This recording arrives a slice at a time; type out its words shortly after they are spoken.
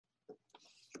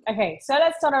Okay, so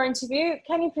let's start our interview.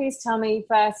 Can you please tell me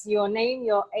first your name,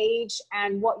 your age,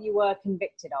 and what you were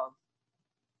convicted of?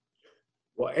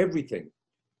 Well, everything.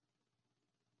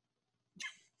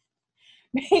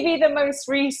 Maybe the most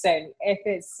recent, if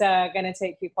it's going to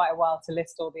take you quite a while to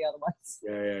list all the other ones.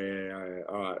 Yeah.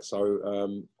 All right.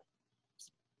 So,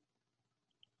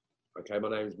 okay, my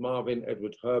name is Marvin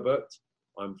Edward Herbert.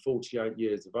 I'm 48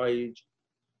 years of age,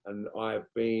 and I've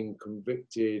been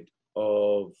convicted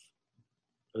of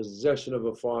possession of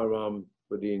a firearm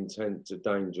with the intent to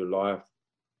endanger life,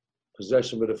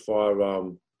 possession with a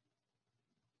firearm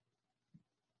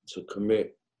to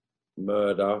commit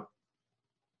murder,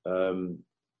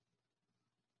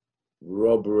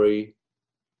 robbery,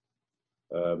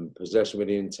 possession with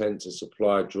the intent to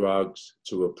supply drugs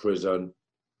to a prison,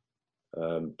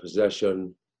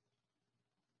 possession,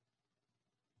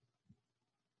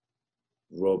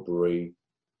 robbery.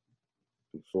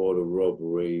 Before the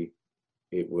robbery,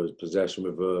 it was possession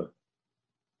with the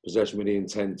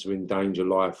intent to endanger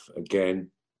life again.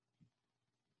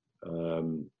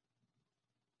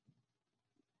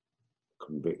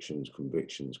 Convictions.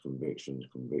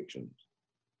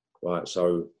 Right,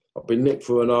 so I've been nicked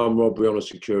for an armed robbery on a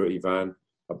security van.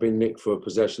 I've been nicked for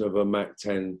possession of a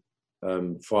MAC-10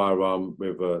 firearm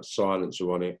with a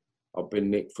silencer on it. I've been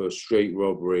nicked for street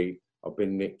robbery. I've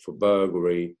been nicked for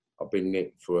burglary. I've been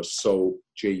nicked for assault,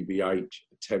 GBH,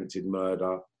 attempted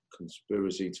murder,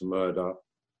 conspiracy to murder.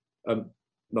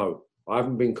 No, I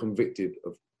haven't been convicted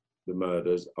of the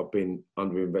murders. I've been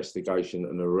under investigation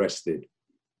and arrested,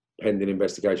 pending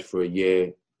investigation for a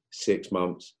year, 6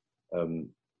 months. I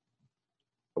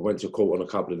went to court on a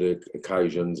couple of the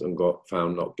occasions and got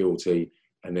found not guilty,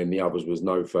 and then the others was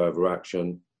no further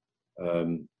action.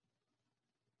 But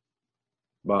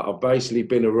I've basically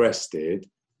been arrested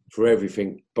for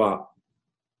everything but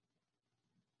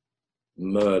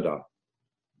murder.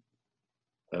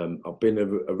 I've been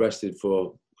arrested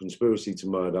for conspiracy to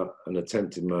murder and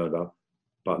attempted murder,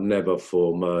 but never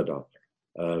for murder.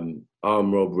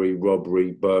 Armed robbery,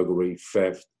 burglary,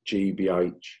 theft,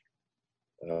 GBH,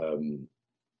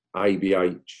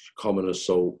 ABH, common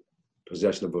assault,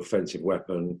 possession of offensive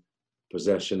weapon,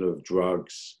 possession of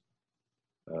drugs,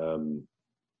 and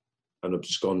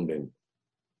absconding.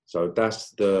 So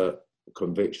that's the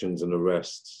convictions and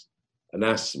arrests, and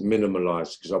that's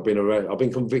minimalised because I've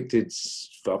been convicted,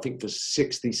 I think, for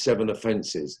 67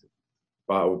 offences,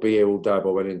 but I will be here all day if I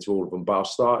went into all of them. But I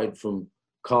started from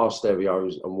car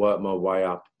stereos and worked my way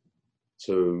up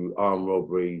to armed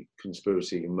robbery,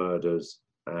 conspiracy to murders,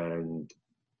 and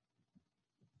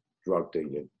drug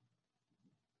dealing.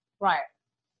 Right.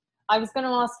 I was going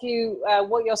to ask you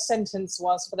what your sentence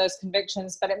was for those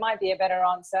convictions, but it might be a better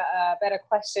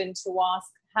question to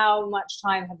ask, how much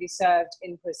time have you served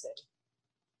in prison?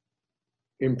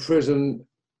 In prison,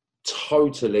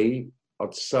 totally,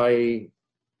 I'd say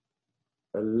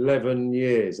 11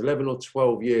 or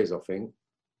 12 years, I think.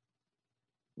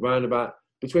 Round about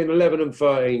between 11 and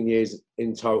 13 years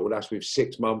in total. That's with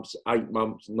 6 months, 8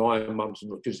 months, 9 months,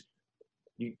 because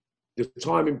the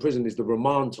time in prison is the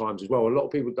remand times as well. A lot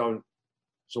of people don't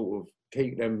sort of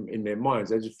keep them in their minds.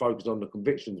 They just focus on the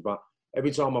convictions. But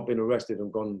every time I've been arrested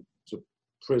and gone to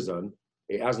prison,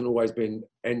 it hasn't always been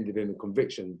ended in a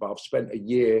conviction. But I've spent a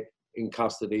year in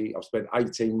custody. I've spent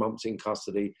 18 months in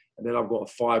custody. And then I've got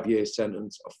a 5-year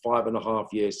sentence, a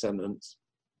 5.5-year sentence.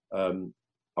 I've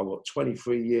got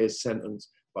 23 years sentence,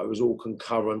 but it was all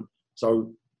concurrent.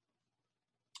 So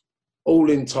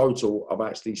all in total, I've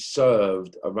actually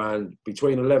served around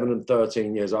between 11 and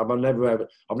 13 years. I've never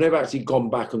actually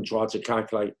gone back and tried to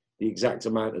calculate the exact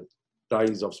amount of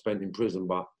days I've spent in prison,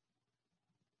 but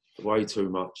way too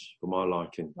much for my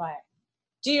liking. Right.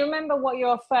 Do you remember what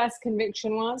your first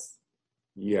conviction was?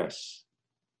 Yes.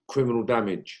 Criminal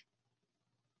damage.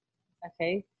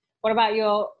 Okay. What about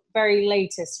your very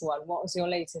latest one? What was your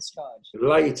latest charge? The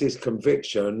latest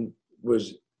conviction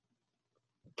was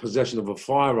possession of a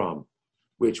firearm,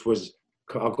 which was,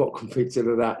 I got convicted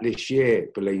of that this year,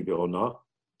 believe it or not.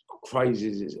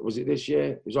 Crazy. Was it this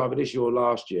year? It was either this year or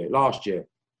last year. Last year.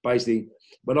 Basically,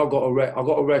 when I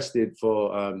got arrested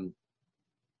for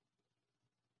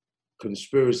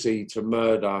conspiracy to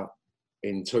murder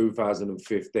in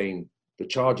 2015. The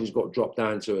charges got dropped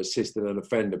down to assisting an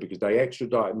offender because they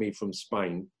extradited me from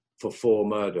Spain for 4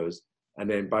 murders. And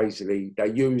then basically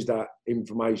they used that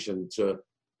information to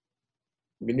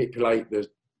manipulate the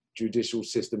judicial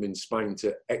system in Spain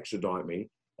to extradite me.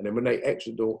 And then when they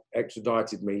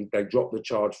extradited me, they dropped the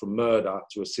charge from murder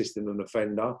to assisting an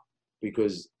offender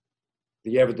because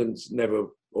the evidence never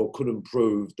or couldn't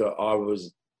prove that I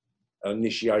was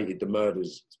initiated the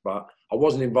murders. But I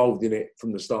wasn't involved in it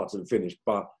from the start to the finish.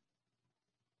 But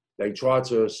they tried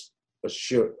to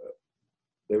assure,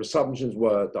 their assumptions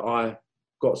were that I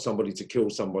got somebody to kill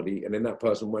somebody, and then that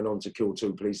person went on to kill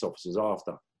 2 police officers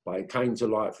after. But it came to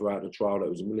light throughout the trial that it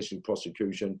was a malicious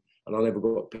prosecution, and I never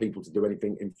got people to do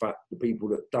anything. In fact, the people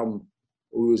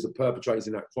who was the perpetrators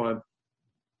in that crime,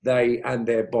 they and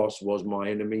their boss was my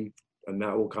enemy, and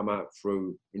that will come out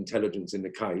through intelligence in the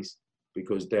case,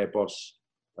 because their boss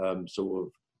sort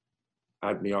of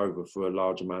had me over for a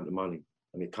large amount of money,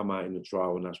 and it come out in the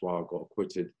trial, and that's why I got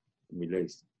acquitted and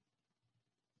released.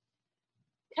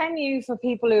 Can you, for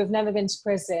people who have never been to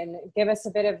prison, give us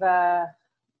a bit of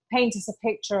paint us a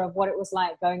picture of what it was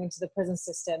like going into the prison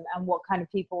system and what kind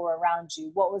of people were around you?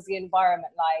 What was the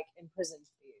environment like in prison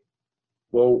for you?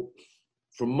 Well,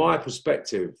 from my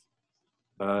perspective,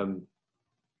 and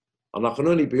I can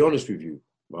only be honest with you,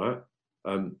 right?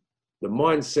 The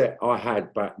mindset I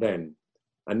had back then,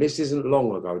 and this isn't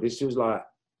long ago, this was like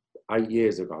 8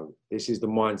 years ago. This is the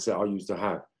mindset I used to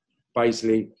have.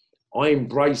 Basically, I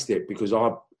embraced it because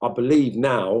I believe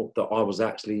now that I was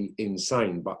actually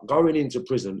insane. But going into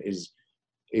prison is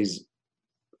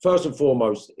first and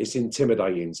foremost, it's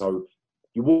intimidating. So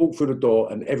you walk through the door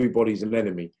and everybody's an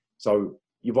enemy. So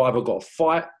you've either got to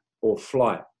fight or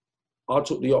flight. I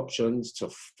took the options to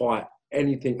fight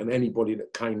anything and anybody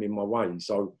that came in my way.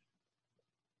 So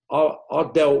I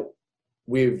dealt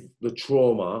with the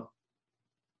trauma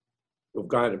of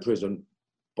going to prison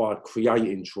by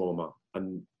creating trauma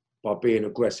and by being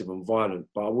aggressive and violent.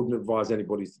 But I wouldn't advise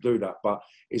anybody to do that. But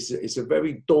it's a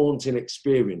very daunting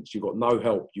experience. You've got no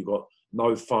help, you've got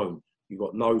no phone, you've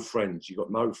got no friends, you've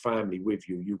got no family with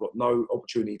you, you've got no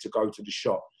opportunity to go to the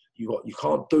shop. You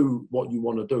can't do what you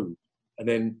want to do. And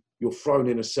then you're thrown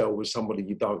in a cell with somebody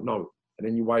you don't know. And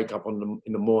then you wake up in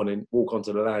the morning, walk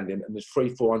onto the landing, and there's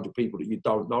 300-400 people that you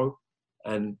don't know.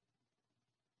 And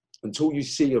until you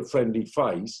see a friendly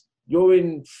face, you're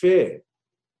in fear.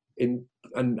 And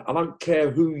I don't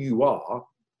care who you are,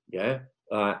 yeah,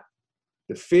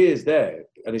 the fear's there.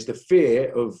 And it's the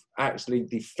fear of actually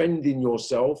defending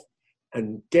yourself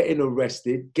and getting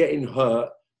arrested, getting hurt,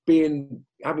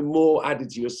 having more added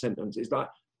to your sentence.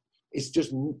 It's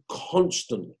just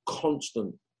constant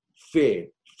fear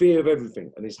of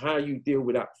everything. And it's how you deal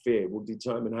with that fear will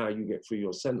determine how you get through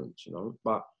your sentence, you know.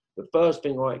 But the first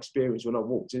thing I experienced when I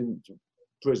walked into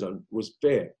prison was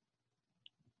fear.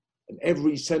 And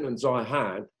every sentence I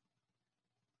had,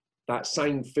 that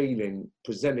same feeling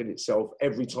presented itself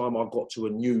every time I got to a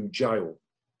new jail.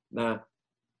 Now,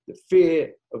 the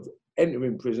fear of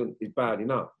entering prison is bad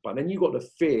enough, but then you've got the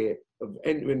fear of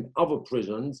entering other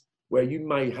prisons where you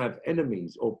may have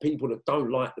enemies or people that don't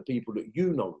like the people that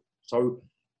you know. So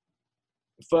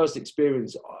the first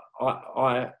experience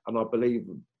I believe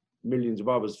millions of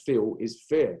others feel is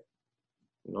fear,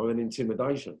 you know, and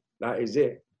intimidation. That is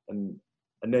it. And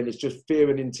then it's just fear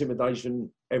and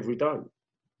intimidation every day.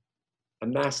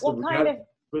 And that's the reality of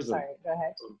prison. Sorry, go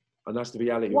ahead. And that's the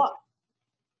reality.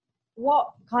 What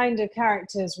kind of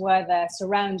characters were there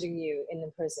surrounding you in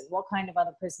the prison? What kind of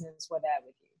other prisoners were there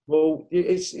with you? Well, it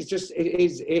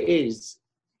is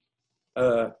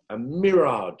a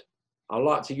myriad. I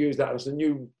like to use that. It's a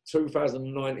new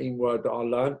 2019 word that I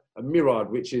learned, a myriad,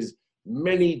 which is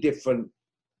many different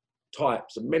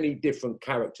types and many different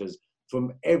characters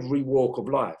from every walk of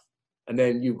life. And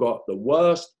then you've got the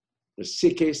worst, the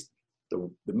sickest, the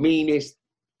meanest,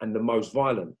 and the most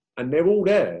violent. And they're all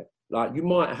there. Like, you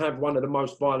might have one of the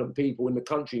most violent people in the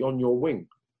country on your wing.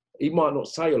 He might not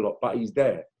say a lot, but he's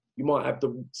there. You might have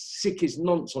the sickest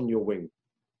nonce on your wing.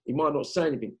 He might not say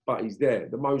anything, but he's there.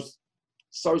 The most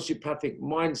sociopathic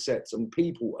mindsets and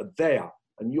people are there,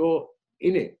 and you're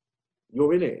in it.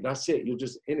 You're in it. That's it. You're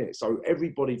just in it. So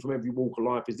everybody from every walk of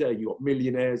life is there. You've got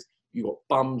millionaires, you've got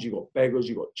bums, you've got beggars,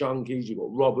 you've got junkies, you've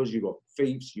got robbers, you've got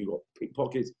thieves, you've got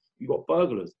pickpockets, you've got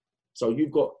burglars. So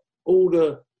you've got all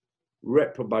the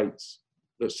reprobates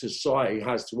that society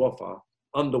has to offer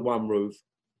under one roof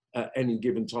at any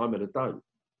given time of the day.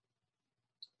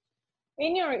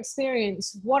 In your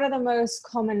experience, what are the most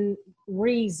common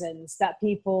reasons that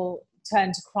people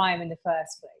turn to crime in the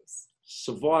first place?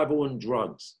 Survival and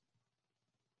drugs.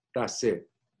 That's it,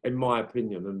 in my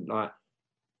opinion. And like,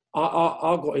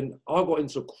 I got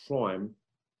into crime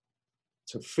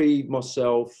to feed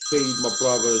myself, feed my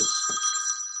brothers.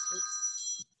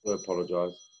 I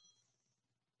apologise.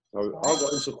 So I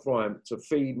got into crime to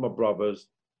feed my brothers,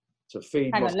 to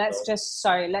feed myself. Hang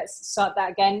on, let's start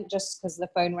that again, just because the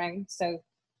phone rang. So,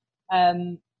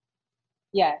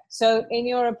 yeah. So in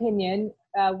your opinion,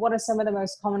 what are some of the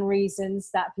most common reasons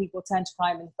that people turn to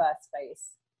crime in the first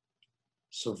place?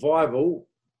 Survival.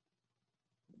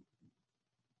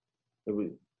 I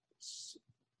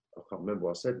can't remember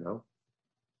what I said now.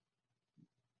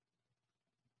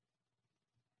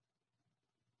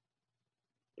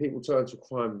 People turn to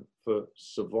crime for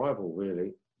survival,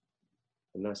 really,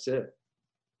 and that's it.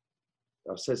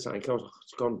 I've said something else,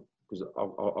 it's gone, because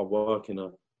I work in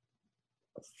a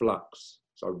flux.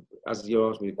 So as you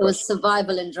asked me the question, it was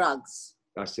survival and drugs.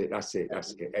 That's it.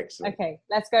 Excellent. Okay,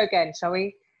 let's go again, shall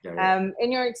we? Yeah.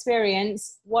 In your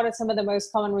experience, what are some of the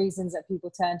most common reasons that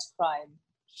people turn to crime?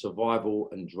 Survival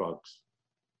and drugs.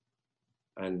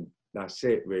 And that's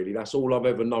it, really. That's all I've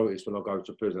ever noticed when I go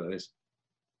to prison.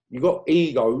 You've got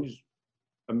egos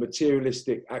and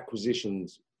materialistic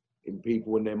acquisitions in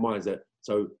people in their minds, that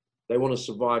so they want to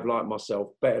survive like myself,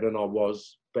 better than I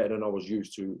was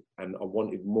used to, and I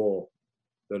wanted more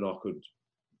than I've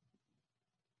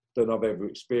ever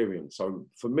experienced. So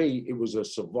for me, it was a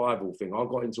survival thing. I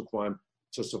got into crime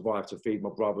to survive, to feed my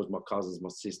brothers, my cousins, my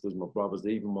sisters, my brothers,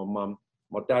 even my mum.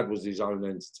 My dad was his own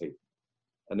entity.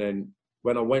 And then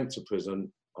when I went to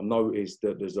prison, I noticed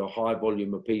that there's a high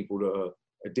volume of people that are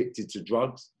addicted to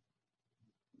drugs.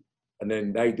 And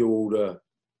then they do all the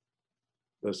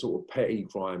sort of petty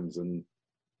crimes and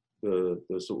the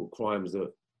sort of crimes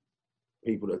that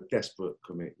people that are desperate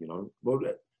commit, you know. Well,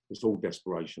 it's all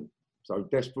desperation. So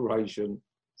desperation,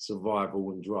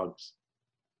 survival, and drugs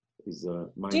is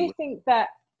main. Do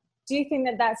you think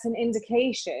that that's an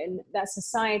indication that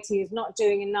society is not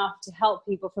doing enough to help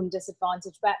people from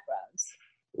disadvantaged backgrounds?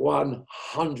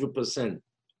 100%.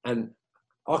 And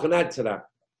I can add to that,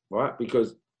 right?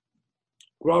 Because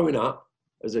growing up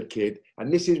as a kid,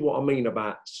 and this is what I mean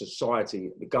about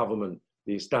society, the government,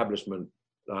 the establishment,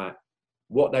 like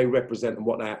what they represent and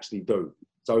what they actually do.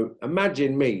 So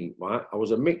imagine me, right? I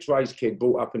was a mixed race kid,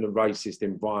 brought up in a racist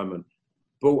environment,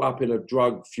 brought up in a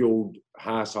drug-fueled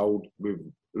household with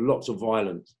lots of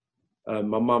violence. My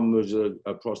mum was a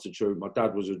prostitute. My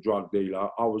dad was a drug dealer.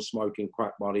 I was smoking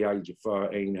crack by the age of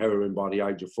 13, heroin by the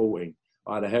age of 14.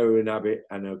 I had a heroin habit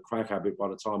and a crack habit by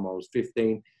the time I was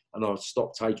 15, and I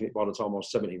stopped taking it by the time I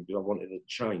was 17 because I wanted to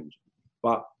change.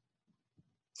 But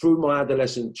through my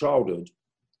adolescent childhood,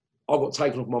 I got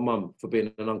taken off my mum for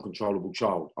being an uncontrollable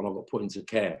child, and I got put into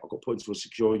care. I got put into a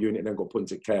secure unit and then got put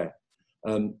into care.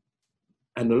 And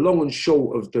the long and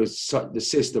short of the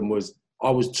system was I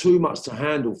was too much to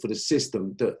handle for the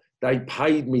system, that they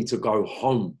paid me to go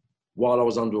home while I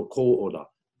was under a court order.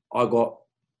 I got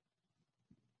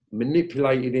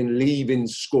manipulated in leaving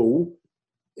school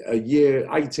a year,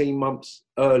 18 months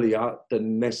earlier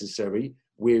than necessary,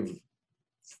 with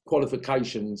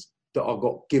qualifications that I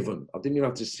got given. I didn't even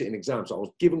have to sit in exams. So I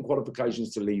was given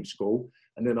qualifications to leave school,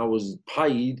 and then I was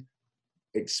paid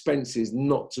expenses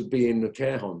not to be in the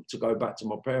care home, to go back to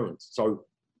my parents. So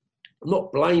I'm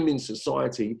not blaming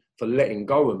society for letting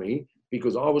go of me,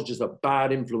 because I was just a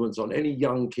bad influence on any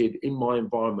young kid in my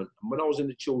environment. And when I was in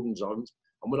the children's homes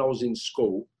and when I was in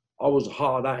school, I was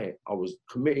hard at it. I was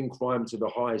committing crime to the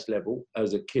highest level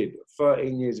as a kid. At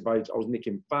 13 years of age, I was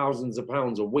nicking thousands of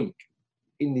pounds a week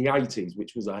in the 80s,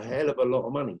 which was a hell of a lot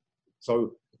of money.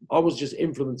 So I was just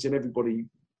influencing everybody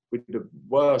with the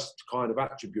worst kind of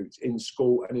attributes in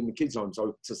school and in the kids' home.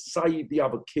 So to save the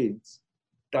other kids,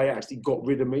 they actually got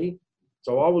rid of me.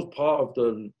 So I was part of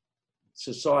the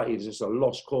society as just a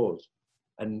lost cause.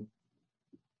 And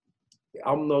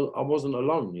I wasn't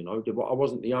alone, you know. I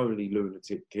wasn't the only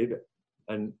lunatic kid.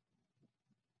 And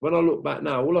when I look back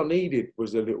now, all I needed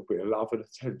was a little bit of love and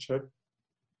attention.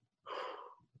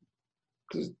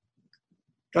 Because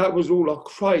that was all I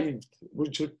craved, was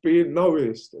just being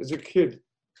noticed as a kid.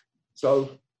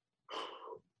 So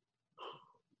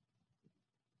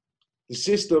the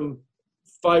system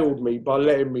failed me by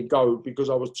letting me go because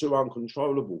I was too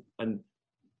uncontrollable. And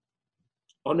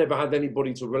I never had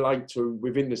anybody to relate to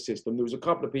within the system. There was a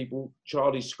couple of people,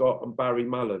 Charlie Scott and Barry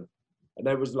Mullen, and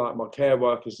they was like my care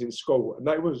workers in school. And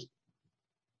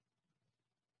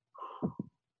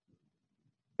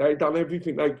they'd done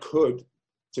everything they could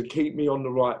to keep me on the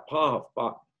right path.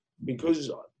 But because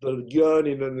the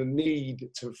yearning and the need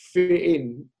to fit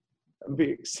in and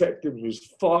be accepted was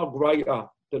far greater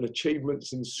than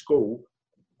achievements in school,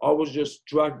 I was just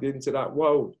dragged into that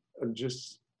world and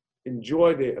just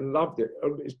enjoyed it and loved it.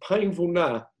 And it's painful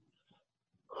now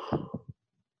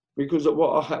because of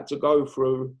what I had to go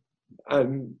through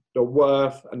and the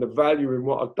worth and the value in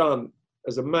what I've done.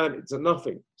 As a man, it's a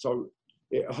nothing. So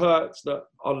it hurts that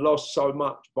I lost so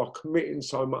much by committing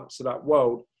so much to that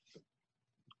world.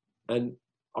 And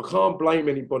I can't blame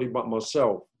anybody but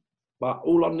myself. But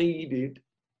all I needed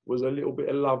was a little bit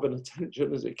of love and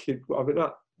attention as a kid growing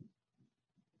up.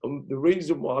 And the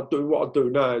reason why I do what I do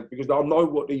now is because I know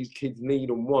what these kids need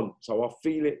and want. So I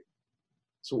feel it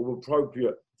sort of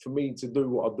appropriate for me to do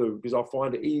what I do, because I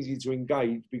find it easy to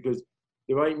engage, because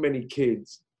there ain't many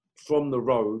kids from the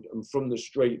road and from the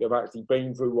street that have actually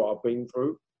been through what I've been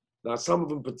through. Now, some of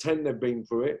them pretend they've been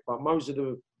through it, but most of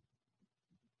the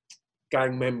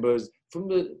gang members from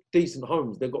the decent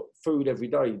homes, they've got food every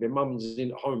day. Their mum's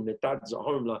in at home, their dad's at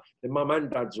home, like their mum and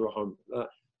dads are at home.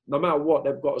 No matter what,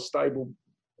 they've got a stable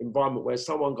environment where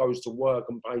someone goes to work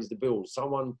and pays the bills.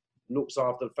 Someone looks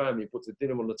after the family, puts the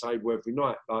dinner on the table every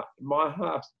night. But in my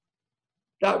house,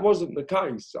 that wasn't the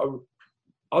case. So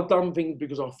I've done things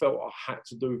because I felt I had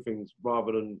to do things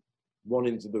rather than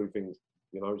wanting to do things,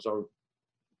 you know. So,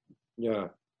 yeah.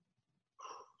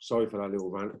 Sorry for that little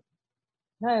rant.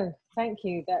 No, thank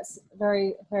you. That's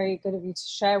very, very good of you to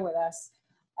share with us.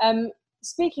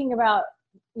 Speaking about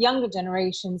younger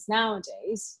generations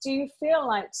nowadays, do you feel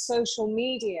like social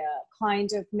media kind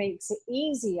of makes it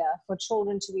easier for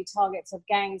children to be targets of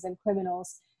gangs and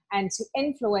criminals and to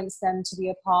influence them to be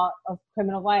a part of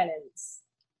criminal violence?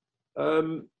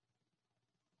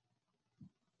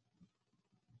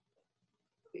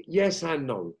 Yes and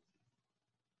no.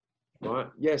 Right?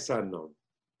 Yes and no.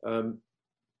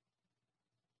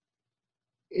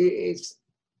 It's,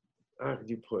 how could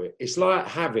you put it? It's like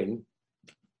having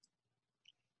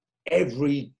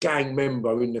every gang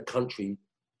member in the country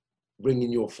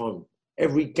ringing your phone,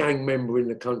 every gang member in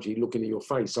the country looking at your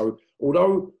face. So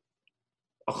although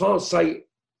I can't say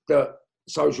that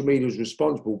social media is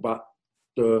responsible, but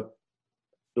the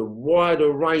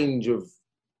wider range of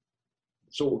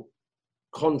sort of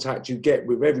contact you get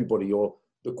with everybody, or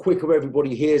the quicker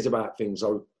everybody hears about things.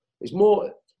 So it's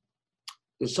more,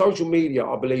 the social media,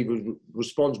 I believe, is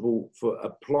responsible for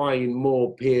applying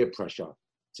more peer pressure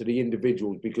to the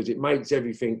individuals, because it makes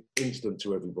everything instant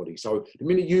to everybody. So the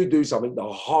minute you do something, the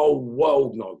whole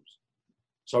world knows.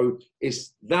 So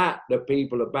it's that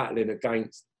people are battling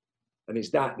against, and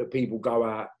it's that people go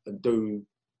out and do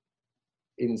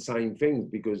insane things,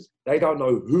 because they don't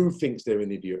know who thinks they're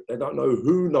an idiot. They don't know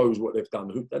who knows what they've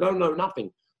done. They don't know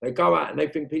nothing. They go out and they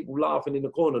think people laughing in the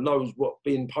corner knows what's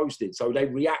being posted. So they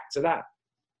react to that,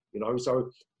 you know. So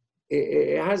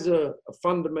it has a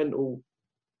fundamental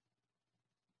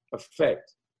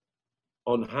effect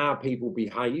on how people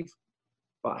behave,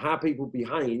 but how people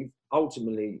behave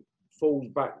ultimately falls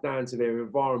back down to their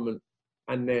environment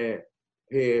and their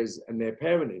peers and their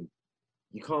parenting.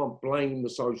 You can't blame the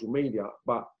social media,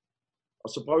 but I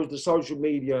suppose the social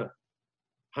media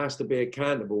has to be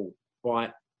accountable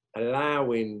by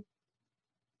allowing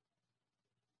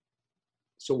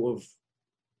sort of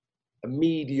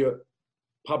immediate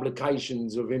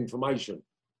publications of information,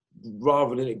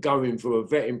 rather than it going through a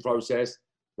vetting process.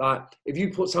 Like if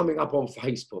you put something up on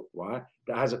Facebook, right,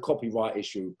 that has a copyright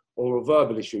issue or a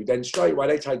verbal issue, then straight away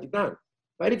they take it down.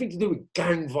 But anything to do with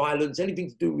gang violence, anything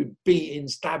to do with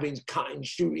beatings, stabbings, cutting,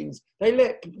 shootings, they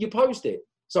let you post it.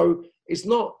 So it's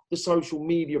not the social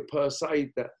media per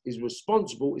se that is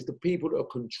responsible, it's the people that are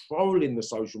controlling the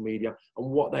social media and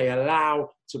what they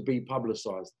allow to be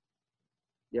publicized.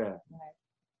 Yeah.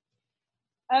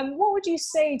 Right. What would you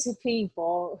say to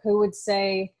people who would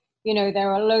say, you know,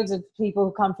 there are loads of people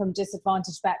who come from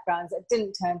disadvantaged backgrounds that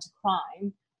didn't turn to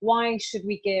crime. Why should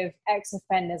we give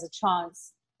ex-offenders a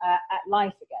chance at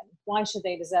life again? Why should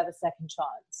they deserve a second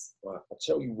chance? Right, I'll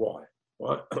tell you why.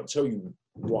 Right, I'll tell you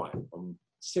why.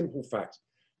 Simple fact.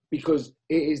 Because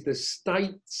it is the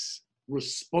state's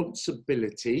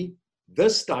responsibility,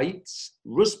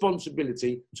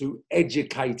 to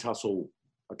educate us all.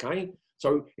 Okay?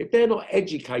 So if they're not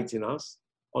educating us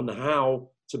on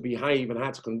how to behave and how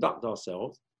to conduct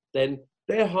ourselves, then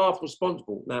they're half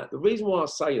responsible. Now, the reason why I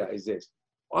say that is this.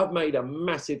 I've made a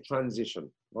massive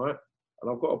transition, right?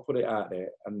 And I've got to put it out there,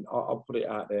 and I'll put it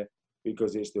out there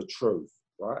because it's the truth,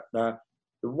 right? Now,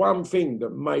 the one thing that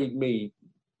made me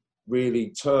really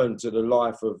turn to the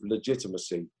life of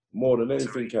legitimacy more than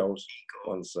anything else,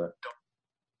 one sec,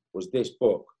 was this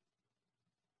book,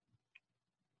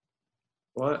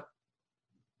 right?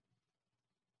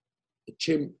 The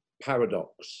Chimp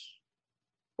Paradox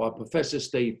by Professor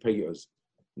Steve Peters.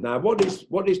 Now, what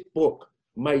this book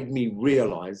made me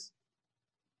realize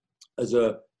as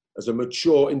a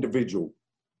mature individual,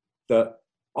 that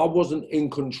I wasn't in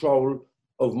control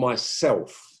of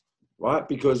myself, right?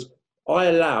 Because I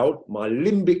allowed my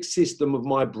limbic system of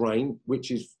my brain,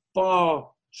 which is far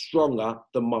stronger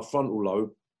than my frontal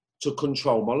lobe, to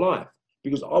control my life,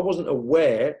 because I wasn't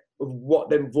aware of what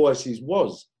them voices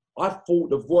was. I thought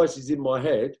the voices in my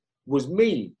head was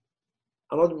me.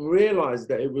 And I didn't realize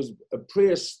that it was a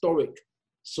prehistoric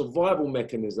survival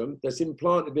mechanism that's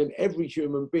implanted in every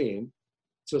human being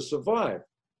to survive.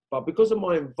 But because of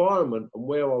my environment and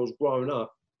where I was growing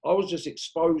up, I was just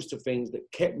exposed to things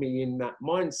that kept me in that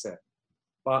mindset.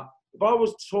 But if I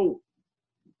was taught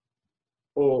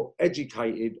or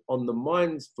educated on the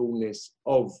mindfulness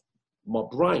of my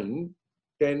brain,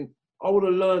 then I would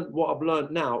have learned what I've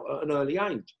learned now at an early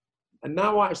age. And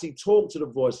now I actually talk to the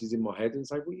voices in my head and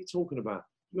say, what are you talking about?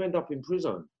 You end up in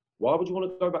prison. Why would you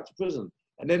want to go back to prison?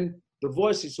 And then the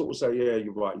voices sort of say, yeah,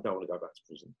 you're right, you don't want to go back to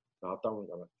prison. No, I don't want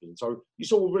to go back to prison. So you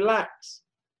sort of relax.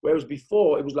 Whereas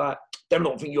before, it was like, them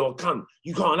not think you're a cunt.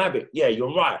 You can't have it. Yeah,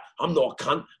 you're right. I'm not a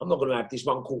cunt. I'm not going to have this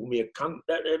one call me a cunt.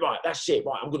 Right, that's it.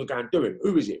 Right, I'm going to go and do it.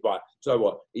 Who is it? Right, so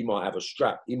what? He might have a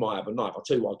strap. He might have a knife. I'll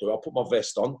tell you what I'll do. I'll put my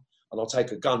vest on and I'll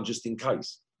take a gun just in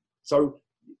case. So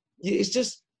it's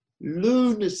just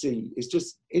lunacy. It's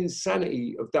just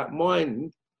insanity of that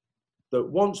mind that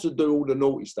wants to do all the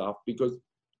naughty stuff because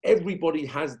everybody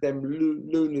has them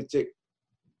lunatic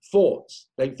thoughts.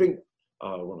 They think,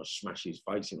 oh, I want to smash his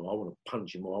face in, or I want to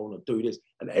punch him, or I want to do this.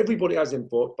 And everybody has them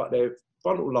thoughts, but their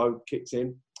frontal lobe kicks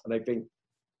in and they think,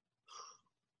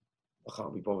 I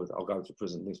can't be bothered, I'll go to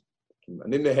prison.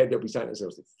 And in their head, they'll be saying to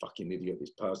themselves, this fucking idiot,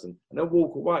 this person, and they'll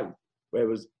walk away.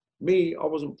 Whereas me, I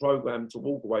wasn't programmed to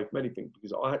walk away from anything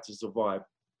because I had to survive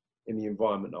in the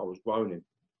environment I was grown in.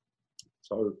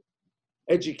 So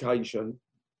education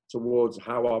towards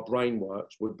how our brain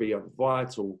works would be a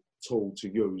vital tool to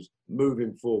use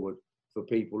moving forward for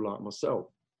people like myself.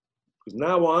 Because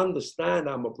now I understand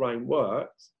how my brain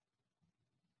works,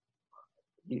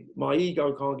 my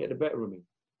ego can't get the better of me.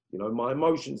 You know, my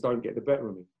emotions don't get the better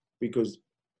of me because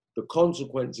the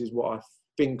consequences, what I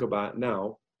think about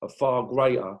now, are far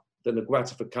greater than the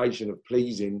gratification of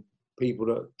pleasing people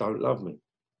that don't love me.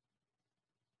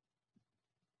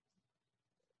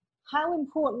 How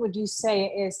important would you say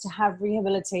it is to have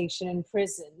rehabilitation in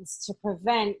prisons to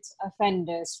prevent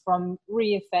offenders from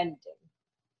reoffending?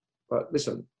 But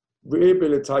listen,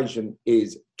 rehabilitation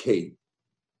is key.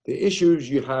 The issues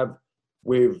you have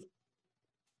with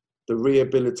the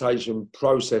rehabilitation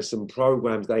process and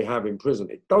programs they have in prison,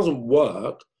 it doesn't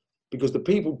work because the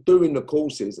people doing the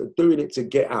courses are doing it to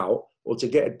get out or to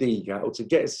get a DCAT or to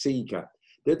get a CCAT.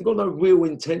 They've got no real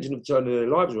intention of turning their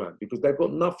lives around because they've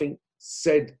got nothing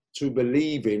said to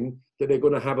believe in that they're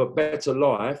going to have a better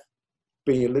life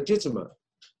being legitimate.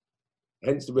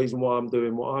 Hence the reason why I'm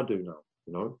doing what I do now,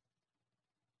 you know.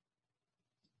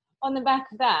 On the back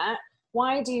of that,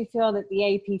 why do you feel that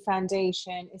the AP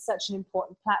Foundation is such an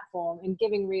important platform in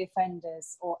giving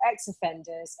reoffenders or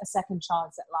ex-offenders a second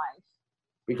chance at life?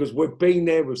 Because we've been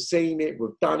there, we've seen it,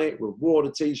 we've done it, we've worn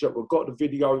the T-shirt, we've got the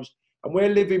videos, and we're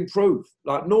living proof.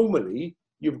 Like normally,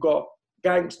 you've got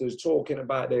gangsters talking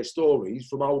about their stories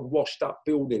from old washed up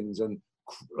buildings and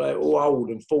they're all old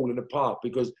and falling apart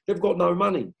because they've got no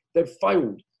money. They've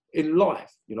failed in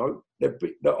life, you know. The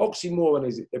oxymoron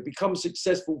is they've become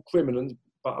successful criminals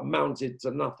but amounted to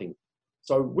nothing.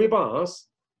 So with us,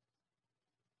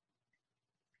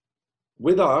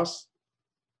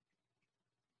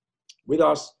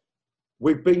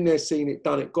 we've been there, seen it,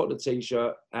 done it, got the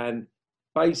T-shirt, and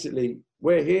basically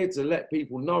we're here to let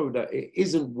people know that it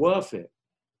isn't worth it.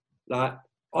 Like,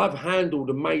 I've handled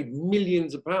and made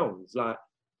millions of pounds, like,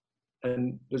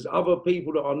 and there's other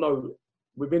people that I know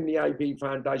within the AP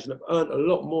Foundation have earned a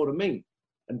lot more than me.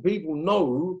 And people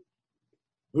know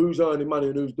who's earning money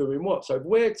and who's doing what. So if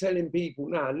we're telling people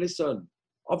now, listen,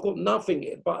 I've got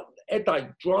nothing but headache,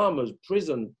 dramas,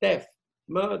 prison, death,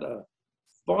 murder,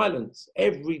 violence,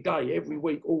 every day, every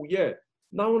week, all year,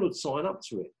 no one would sign up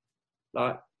to it.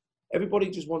 Like, everybody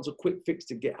just wants a quick fix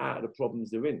to get out of the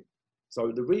problems they're in.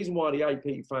 So the reason why the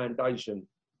AP Foundation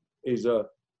is a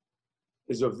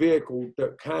vehicle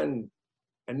that can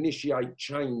initiate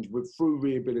change through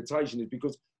rehabilitation is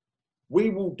because we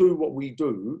will do what we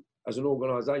do as an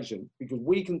organisation because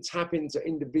we can tap into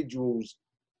individuals'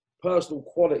 personal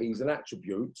qualities and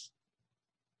attributes,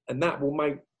 and that will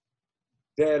make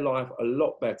their life a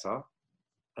lot better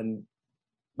and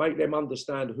make them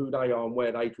understand who they are and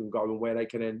where they can go and where they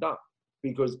can end up.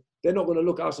 Because they're not going to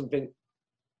look at us and think,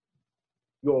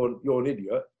 you're an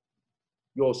idiot,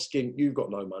 you're skint, you've got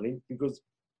no money. Because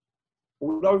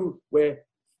although we're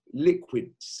liquid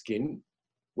skin,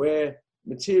 we're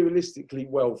materialistically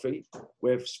wealthy,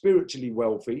 we're spiritually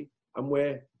wealthy, and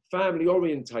we're family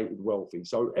orientated wealthy.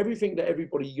 So everything that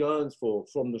everybody yearns for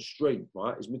from the street,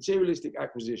 right, is materialistic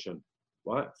acquisition,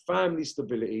 right, family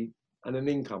stability and an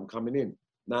income coming in.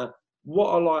 Now,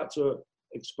 what I like to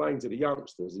explain to the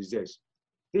youngsters is this.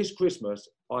 This Christmas,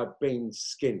 I've been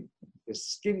skint, the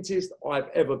skintiest I've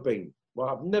ever been. Well,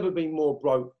 I've never been more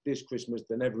broke this Christmas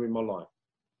than ever in my life.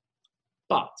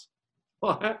 But,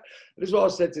 this is what I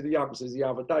said to the youngsters the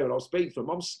other day when I was speaking to them,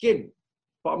 I'm skint.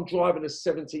 but I'm driving a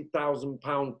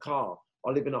 £70,000 car.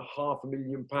 I live in a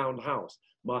 £500,000 house.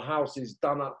 My house is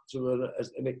done up to a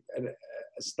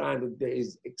standard that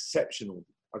is exceptional,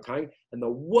 okay? And the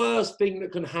worst thing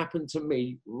that can happen to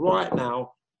me right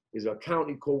now is a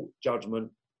county court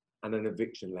judgment and an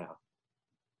eviction letter.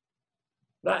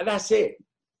 That's it.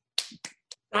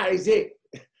 That is it.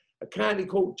 A county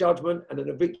court judgment and an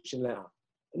eviction letter.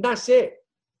 And that's it.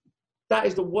 That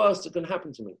is the worst that can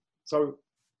happen to me. So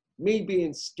me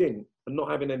being skint and not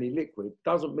having any liquid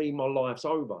doesn't mean my life's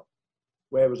over.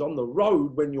 Whereas on the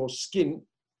road, when you're skint,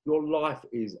 your life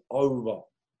is over.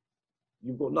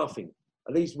 You've got nothing.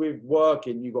 At least with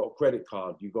working, you've got a credit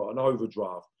card, you've got an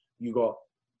overdraft, you've got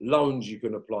loans you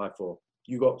can apply for,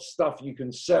 you've got stuff you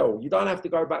can sell. You don't have to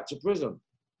go back to prison.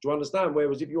 Do you understand?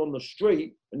 Whereas if you're on the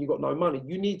street and you've got no money,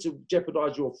 you need to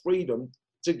jeopardize your freedom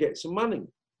to get some money.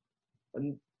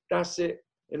 And that's it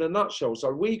in a nutshell.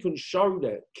 So we can show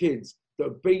that kids that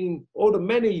have been, or the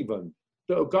men even,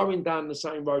 that are going down the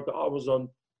same road that I was on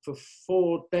for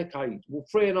 4 decades, well,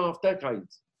 3.5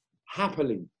 decades,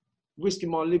 happily, risking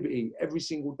my liberty every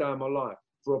single day of my life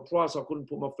for a price I couldn't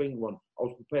put my finger on. I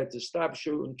was prepared to stab,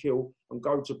 shoot and kill and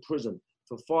go to prison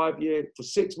for 5 years, for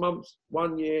 6 months,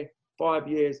 1 year, 5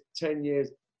 years, 10 years,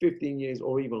 15 years,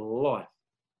 or even life.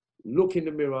 Look in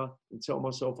the mirror and tell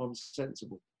myself I'm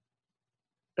sensible.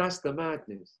 That's the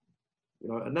madness, you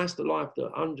know, and that's the life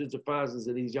that hundreds of thousands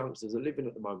of these youngsters are living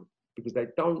at the moment, because they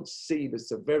don't see the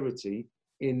severity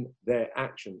in their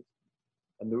actions.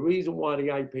 And the reason why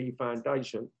the AP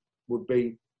Foundation would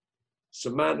be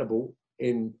surmountable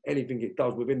in anything it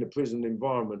does within the prison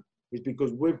environment is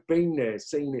because we've been there,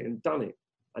 seen it and done it.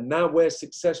 And now we're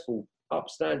successful,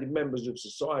 upstanding members of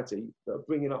society that are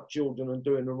bringing up children and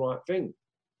doing the right thing,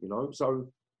 you know,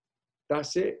 so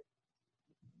that's it.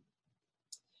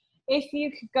 If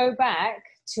you could go back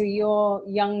to your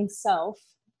young self,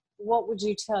 what would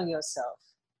you tell yourself?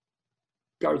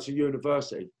 Go to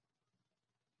university.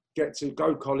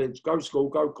 Go college, go school,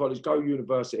 go college, go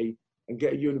university and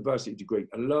get a university degree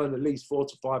and learn at least 4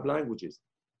 to 5 languages.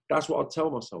 That's what I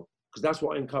tell myself, because that's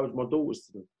what I encourage my daughters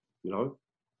to do, you know,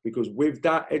 because with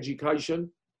that education,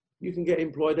 you can get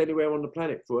employed anywhere on the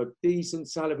planet for a decent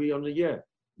salary on the year.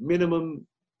 Minimum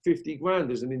 50 grand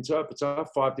as an interpreter,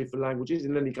 5 different languages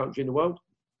in any country in the world.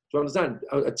 Do you understand?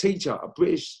 A teacher, a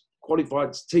British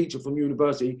qualified teacher from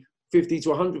university, 50 to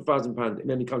 100,000 pounds in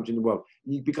any country in the world.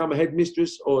 You become a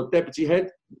headmistress or a deputy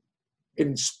head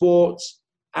in sports,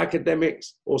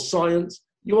 academics or science,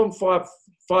 you're on 5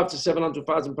 to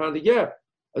 700,000 pounds a year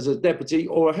as a deputy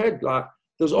or a head. Like,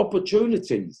 there's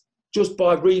opportunities just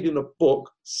by reading a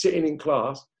book, sitting in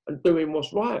class and doing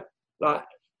what's right. Like,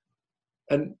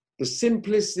 and the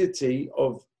simplicity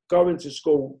of going to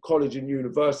school, college and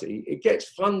university, it gets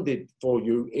funded for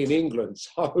you in England.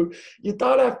 So you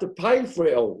don't have to pay for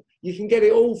it all. You can get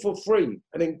it all for free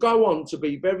and then go on to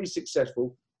be very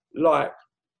successful, like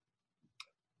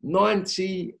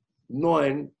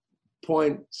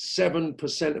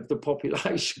 99.7% of the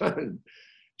population.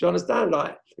 Do you understand?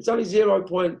 Like, it's only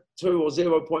 0.2 or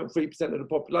 0.3% of the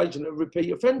population that are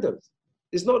repeat offenders.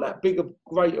 It's not that big a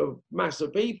great a mass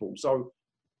of people. So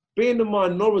being a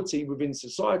minority within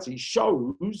society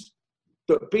shows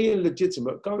that being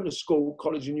legitimate, going to school,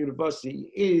 college and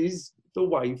university is the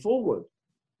way forward.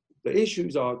 The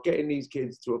issues are getting these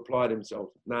kids to apply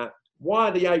themselves. Now,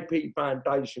 why the AP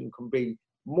Foundation can be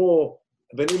more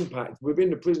of an impact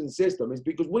within the prison system is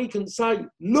because we can say,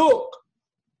 look,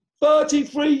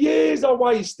 33 years I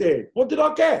wasted. What did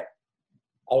I get?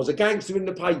 I was a gangster in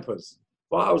the papers.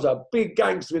 But I was a big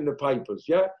gangster in the papers,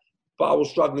 yeah? But I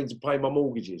was struggling to pay my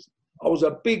mortgages. I was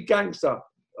a big gangster,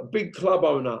 a big club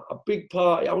owner, a big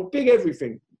party. I was big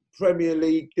everything. Premier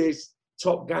League, this,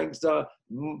 top gangster,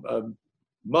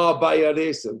 Marbella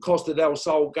this, and Costa del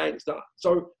Sol gangster.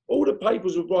 So all the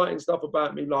papers were writing stuff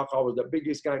about me like I was the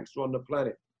biggest gangster on the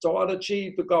planet. So I'd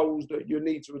achieved the goals that you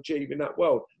need to achieve in that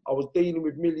world. I was dealing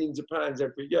with millions of pounds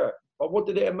every year. But what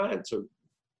did it amount to?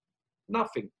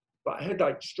 Nothing but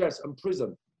headache, stress, and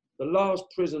prison. The last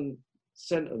prison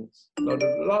sentence, no,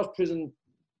 the last prison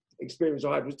experience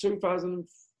I had was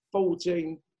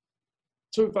 2013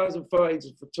 to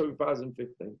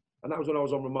 2015. And that was when I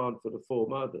was on remand for the 4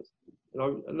 murders. You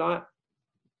know, and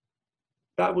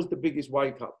that was the biggest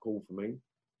wake-up call for me,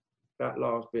 that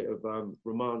last bit of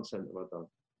remand sentence I'd done.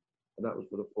 And that was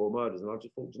for the 4 murders. And I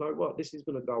just thought, you know what, this is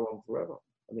going to go on forever,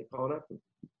 and it can't happen.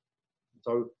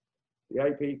 So the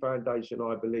AP Foundation,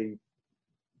 I believe,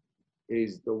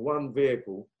 is the one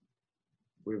vehicle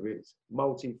with its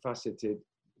multifaceted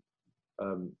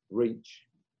reach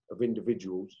of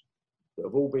individuals that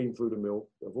have all been through the mill,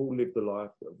 that have all lived the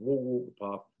life, that have all walked the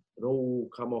path, and all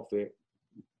come off it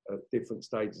at different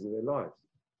stages of their lives.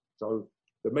 So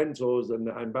the mentors and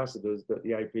the ambassadors that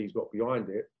the AP's got behind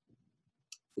it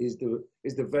is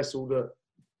the vessel that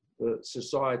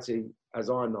society, as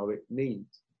I know it,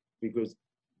 needs, because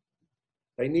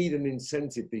they need an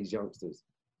incentive, these youngsters.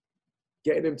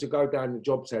 Getting them to go down the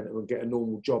job centre and get a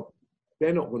normal job,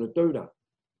 they're not going to do that.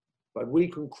 But we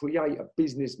can create a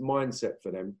business mindset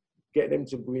for them, get them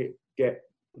to get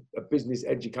a business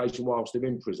education whilst they're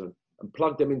in prison, and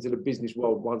plug them into the business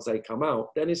world once they come out,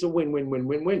 then it's a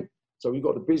win-win-win-win-win. So we've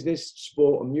got the business,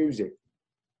 sport and music,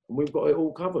 and we've got it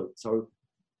all covered. So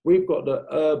we've got the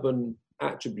urban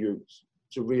attributes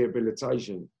to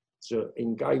rehabilitation to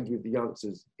engage with the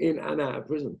youngsters in and out of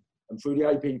prison. And through the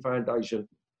AP Foundation,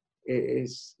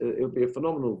 it'll be a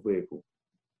phenomenal vehicle.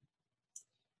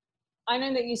 I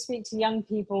know that you speak to young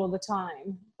people all the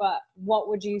time, but what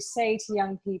would you say to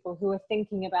young people who are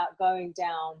thinking about going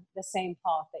down the same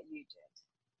path that you did?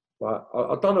 Well,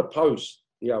 I've done a post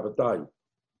the other day,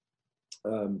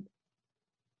 and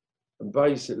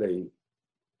basically,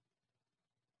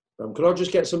 can I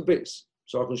just get some bits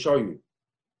so I can show you?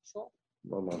 Sure.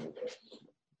 One moment.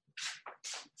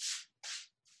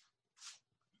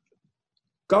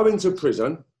 Going to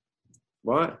prison,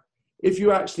 right? If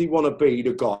you actually want to be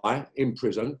the guy in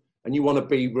prison and you want to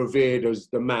be revered as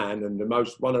the man and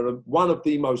one of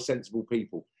the most sensible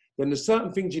people, then there's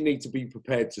certain things you need to be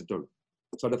prepared to do.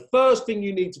 So the first thing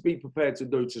you need to be prepared to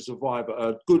do to survive at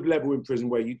a good level in prison,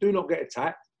 where you do not get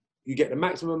attacked, you get the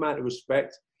maximum amount of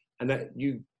respect, and that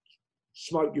you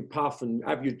smoke your puff and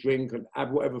have your drink and have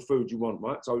whatever food you want,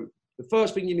 right? So the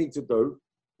first thing you need to do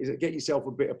is get yourself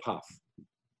a bit of puff,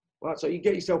 right? So you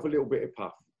get yourself a little bit of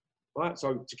puff. Right,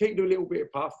 so to keep doing a little bit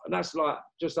of puff, and that's like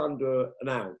just under an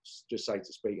ounce, just say to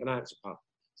speak, an ounce of puff.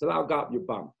 So that'll go up your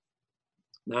bum.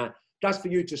 Now, that's for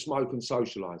you to smoke and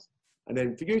socialise. And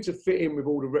then for you to fit in with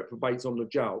all the reprobates on the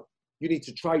jail, you need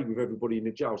to trade with everybody in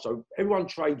the jail. So everyone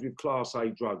trades with Class A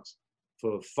drugs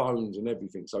for phones and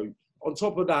everything. So on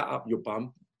top of that, up your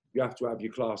bum, you have to have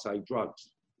your Class A drugs,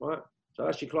 right? So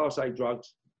that's your Class A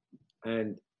drugs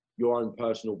and your own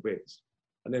personal bits.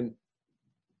 And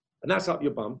that's up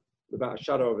your bum, without a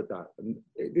shadow of a doubt. And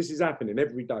this is happening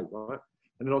every day, right?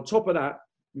 And then on top of that,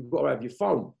 you've got to have your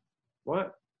phone, right?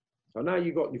 So now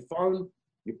you've got your phone,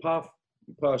 your puff,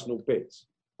 your personal bits,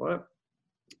 right?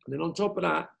 And then on top of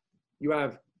that, you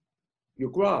have your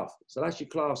graft. So that's your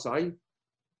Class A,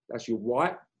 that's your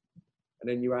white,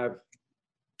 and then you have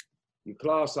your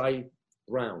Class A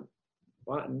brown,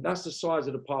 right? And that's the size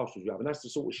of the parcels you have, and that's the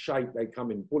sort of shape they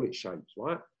come in, bullet shapes,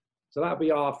 right? So that'll be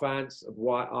half ounce of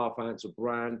white, half ounce of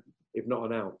brown, if not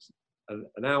an ounce.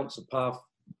 An ounce of puff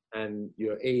and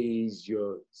your E's,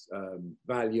 your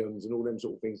Valiums and all them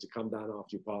sort of things to come down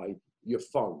after your party, your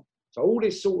phone. So all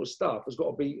this sort of stuff has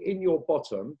got to be in your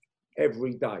bottom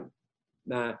every day.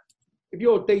 Now, if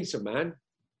you're a decent man,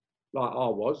 like I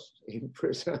was in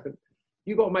prison,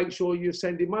 you've got to make sure you're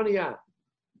sending money out.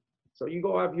 So you've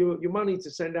got to have your money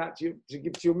to send out to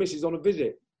give to your missus on a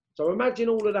visit. So imagine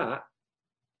all of that,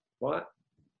 right?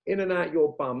 In and out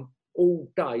your bum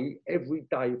all day, every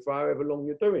day, for however long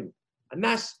you're doing. And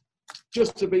that's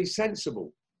just to be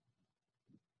sensible.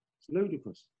 It's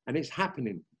ludicrous. And it's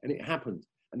happening, and it happens.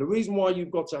 And the reason why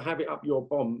you've got to have it up your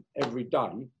bum every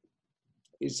day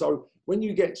is so when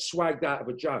you get swagged out of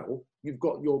a jail, you've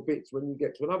got your bits when you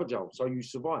get to another jail, so you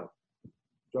survive. Do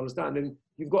you understand? And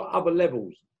you've got other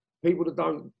levels. People that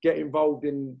don't get involved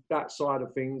in that side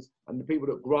of things, and the people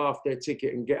that graft their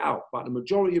ticket and get out. But the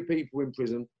majority of people in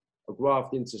prison are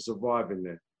grafting to survive in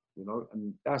there, you know,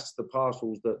 and that's the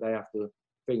parcels that they have to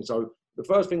think. So the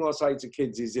first thing I say to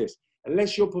kids is this: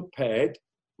 unless you're prepared,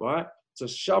 right, to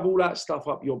shove all that stuff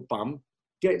up your bum,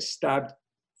 get stabbed,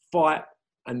 fight,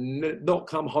 and not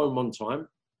come home on time,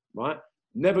 right,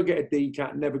 never get a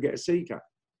D-cat, never get a C-cat.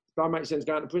 Don't make sense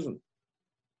going to prison.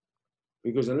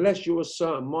 Because unless you're a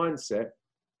certain mindset,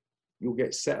 you'll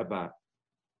get set about.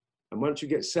 And once you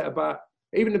get set about,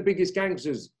 even the biggest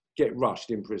gangsters get rushed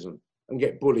in prison and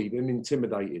get bullied and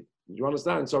intimidated. You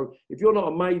understand? So if you're not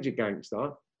a major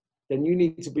gangster, then you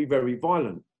need to be very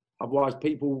violent. Otherwise,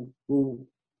 people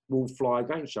will fly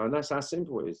against you. And that's how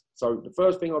simple it is. So the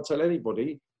first thing I'll tell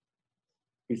anybody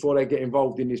before they get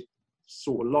involved in this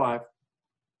sort of life,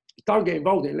 don't get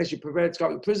involved in it unless you're prepared to go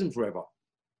to prison forever.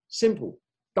 Simple.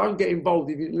 Don't get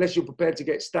involved unless you're prepared to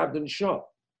get stabbed and shot.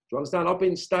 Do you understand? I've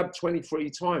been stabbed 23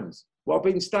 times. Well, I've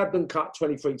been stabbed and cut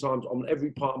 23 times on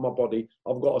every part of my body.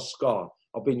 I've got a scar.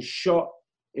 I've been shot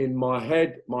in my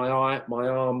head, my eye, my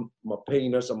arm, my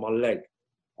penis, and my leg.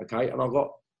 Okay, and I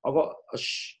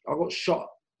got shot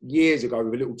years ago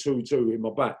with a little 2-2 in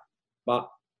my back. But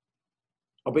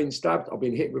I've been stabbed. I've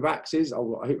been hit with axes. I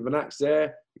got hit with an axe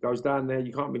there. It goes down there.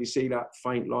 You can't really see that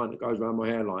faint line that goes around my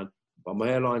hairline. But my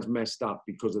hairline's messed up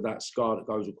because of that scar that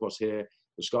goes across here,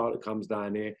 the scar that comes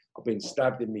down here. I've been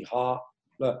stabbed in my heart.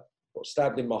 Look, got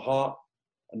stabbed in my heart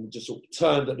and just sort of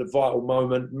turned at the vital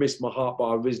moment, missed my heart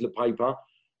by a Rizla paper.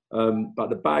 But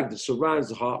the bag that surrounds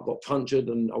the heart got punctured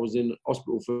and I was in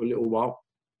hospital for a little while.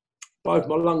 Both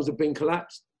my lungs have been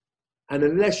collapsed. And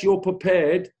unless you're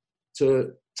prepared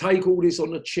to take all this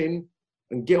on the chin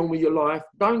and get on with your life,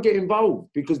 don't get involved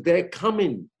because they're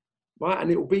coming, right? And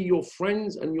it will be your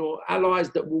friends and your allies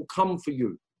that will come for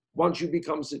you once you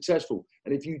become successful.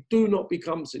 And if you do not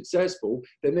become successful,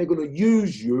 then they're going to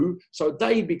use you so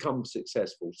they become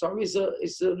successful. So it's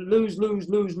a lose, lose,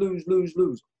 lose, lose, lose,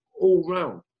 lose all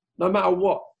round, no matter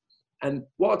what. And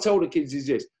what I tell the kids is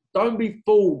this: don't be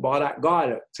fooled by that guy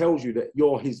that tells you that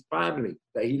you're his family,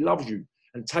 that he loves you,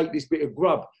 and take this bit of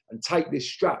grub and take this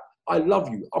strap. I love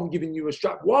you. I'm giving you a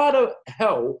strap. Why the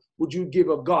hell would you give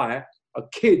a guy, a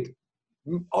kid?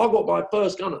 I got my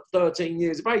first gun at 13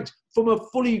 years of age from a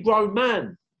fully grown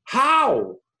man.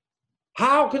 How?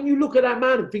 How can you look at that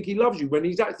man and think he loves you when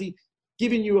he's actually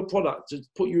giving you a product to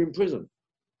put you in prison?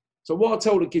 So what I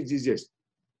tell the kids is this: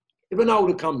 if an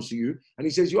older comes to you and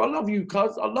he says, I love you,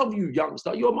 cuz, I love you,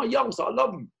 youngster, you're my youngster, I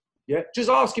love you. Yeah, just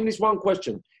ask him this one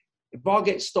question. If I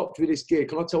get stopped with this gear,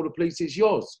 can I tell the police it's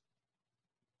yours?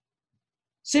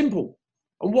 Simple.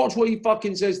 And watch what he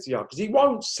fucking says to you. Because he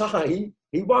won't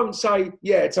say,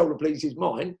 yeah, tell the police it's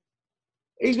mine.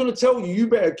 He's going to tell you, you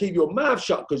better keep your mouth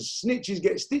shut because snitches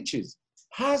get stitches.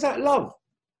 How's that love?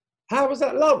 How is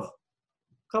that love?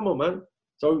 Come on, man.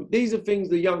 So these are things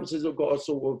the youngsters have got to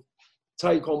sort of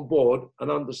take on board and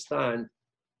understand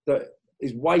that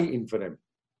is waiting for them.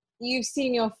 You've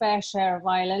seen your fair share of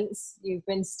violence. You've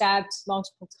been stabbed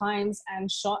multiple times and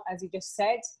shot, as you just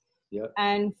said. Yeah.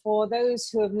 And for those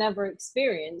who have never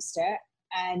experienced it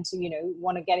and, you know,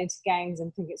 want to get into gangs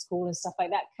and think it's cool and stuff like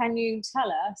that, can you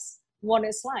tell us what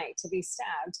it's like to be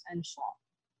stabbed and shot?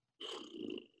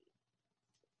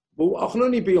 Well, I can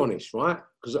only be honest, right?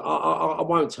 Because I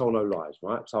won't tell no lies,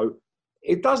 right? So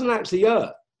it doesn't actually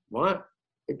hurt, right?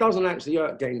 It doesn't actually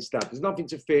hurt getting stabbed. There's nothing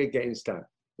to fear getting stabbed.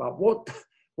 But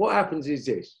what happens is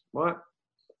this, right?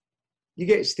 You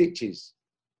get stitches.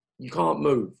 You can't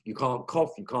move. You can't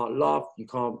cough. You can't laugh. You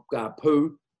can't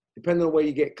poo, depending on where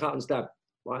you get cut and stabbed,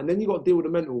 right? And then you got to deal with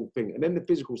the mental thing and then the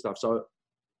physical stuff. So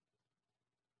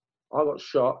I got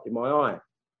shot in my eye,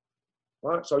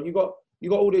 right? So you got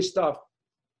all this stuff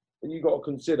and you got to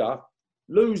consider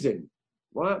losing,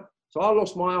 right? So I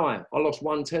lost my eye. I lost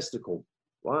one testicle,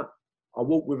 right? I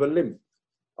walk with a limp.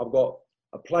 I've got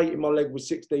a plate in my leg with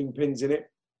 16 pins in it.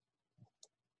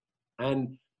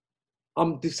 And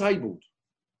I'm disabled,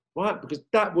 right? Because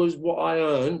that was what I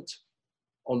earned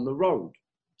on the road.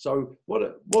 So what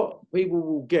people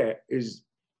will get is,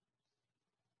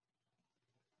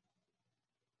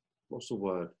 what's the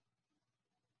word?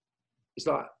 It's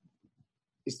like,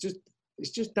 it's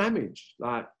just damage,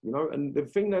 like, you know, and the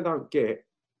thing they don't get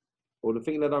or the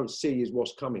thing they don't see is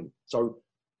what's coming. So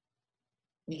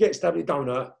you get stabbed, it don't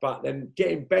hurt, but then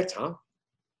getting better,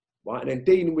 right? And then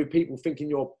dealing with people thinking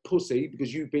you're pussy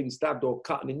because you've been stabbed or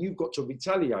cut and then you've got to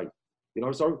retaliate, you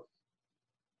know? So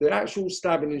the actual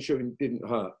stabbing and shooting didn't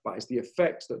hurt, but it's the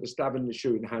effects that the stabbing and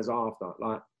shooting has after.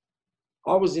 Like,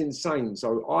 I was insane.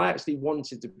 So I actually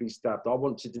wanted to be stabbed. I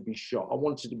wanted to be shot. I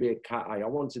wanted to be a cat A. I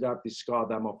wanted to have this scar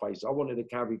down my face. I wanted to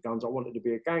carry guns. I wanted to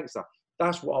be a gangster.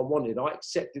 That's what I wanted. I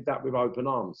accepted that with open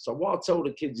arms. So what I tell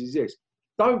the kids is this: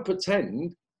 don't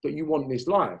pretend that you want this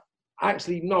life.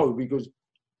 Actually, no, because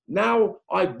now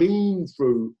I've been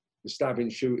through the stabbing,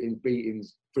 shooting,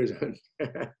 beatings, prison.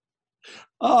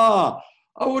 I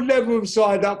would never have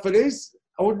signed up for this.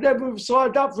 I would never have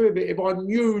signed up for it if I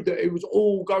knew that it was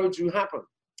all going to happen.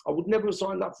 I would never have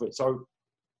signed up for it. So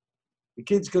the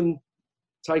kids can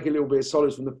take a little bit of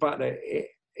solace from the fact that it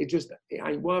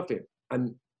ain't worth it.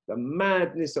 And the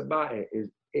madness about it is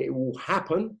it will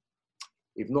happen,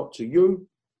 if not to you,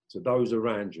 to those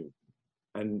around you.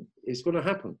 And it's going to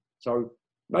happen. So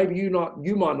maybe you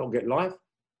might not get life,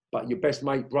 but your best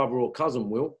mate, brother or cousin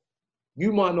will.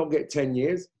 You might not get 10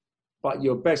 years, but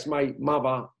your best mate,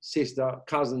 mother, sister,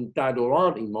 cousin, dad or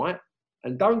auntie might.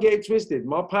 And don't get it twisted.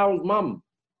 My pal's mum,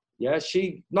 yeah,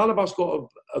 none of us got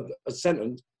a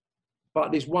sentence,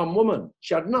 but this one woman,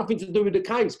 she had nothing to do with the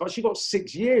case, but she got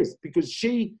 6 years because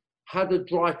she had a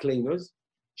dry cleaners.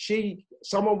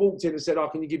 Someone walked in and said,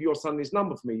 can you give your son this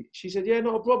number for me? She said, yeah,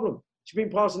 not a problem. She's been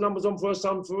passing numbers on for her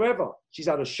son forever. She's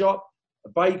had a shop, a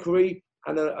bakery,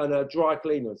 and a dry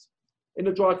cleaners. In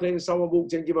the dry cleaning, someone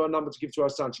walked in, give her a number to give to her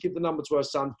son. She gave the number to her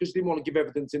son because she didn't want to give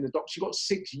evidence in the dock. She got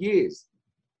 6 years.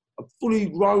 A fully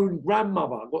grown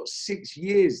grandmother got 6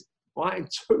 years, right, in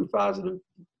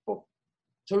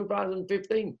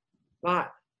 2015. Like,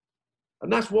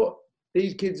 and that's what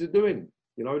these kids are doing.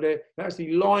 You know, they're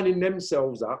actually lining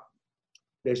themselves up.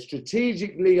 They're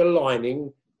strategically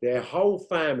aligning their whole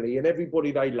family and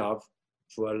everybody they love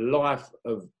for a life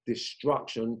of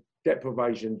destruction,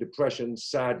 deprivation, depression,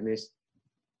 sadness,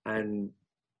 and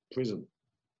prison.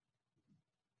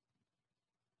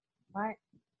 Right.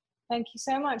 Thank you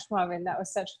so much, Marvin. That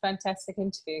was such a fantastic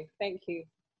interview. Thank you.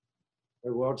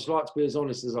 Well, I'd just like to be as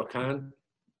honest as I can,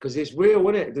 because it's real,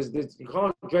 isn't it? You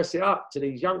can't dress it up to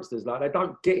these youngsters. Like, they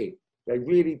don't get it. They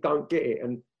really don't get it.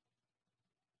 And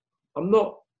I'm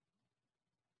not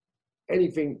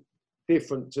anything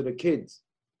different to the kids,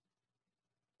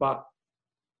 but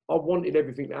I wanted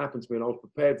everything to happen to me, and I was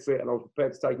prepared for it, and I was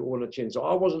prepared to take it all on the chin. So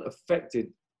I wasn't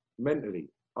affected mentally.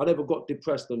 I never got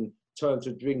depressed and turned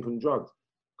to drink and drugs,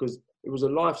 because it was a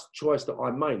life choice that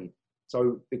I made.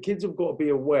 So the kids have got to be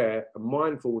aware and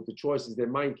mindful of the choices they're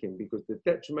making, because the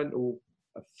detrimental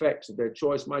effects of their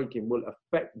choice making will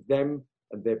affect them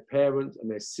and their parents and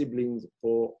their siblings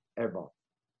forever.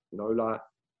 You know, like,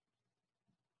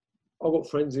 I've got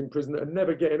friends in prison that are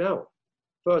never getting out.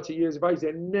 30 years of age,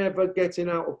 they're never getting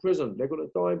out of prison. They're going to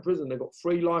die in prison. They've got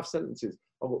 3 life sentences.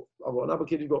 I've got another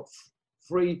kid who's got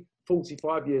 3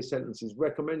 45-year sentences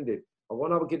recommended. I've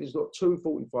got another kid who's got 2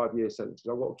 45-year sentences.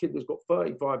 I've got a kid that's got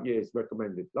 35 years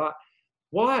recommended. Like,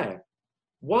 why?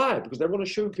 Why? Because they want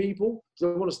to shoot people?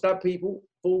 Because they want to stab people?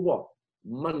 For what?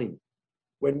 Money.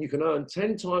 When you can earn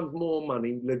 10 times more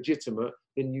money legitimate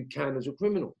than you can as a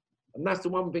criminal. And that's the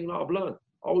one thing that I've learned.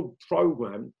 I was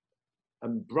programmed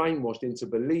and brainwashed into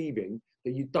believing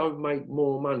that you don't make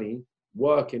more money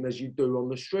working as you do on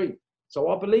the street. So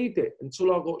I believed it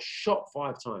until I got shot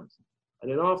 5 times.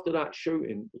 And then after that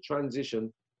shooting, the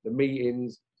transition, the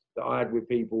meetings that I had with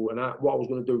people, and what I was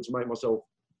going to do to make myself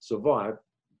survive,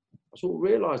 I sort of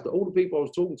realised that all the people I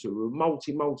was talking to were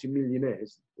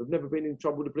multi-millionaires who have never been in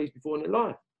trouble with the police before in their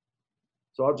life.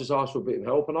 So I just asked for a bit of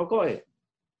help, and I got it.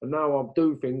 And now I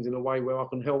do things in a way where I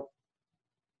can help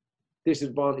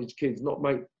disadvantaged kids not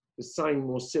make the same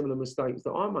or similar mistakes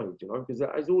that I made, you know, because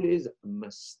that is all it is, a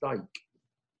mistake.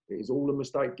 It is all a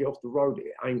mistake. Get off the road.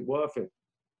 It ain't worth it.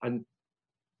 And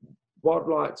what I'd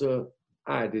like to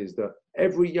add is that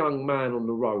every young man on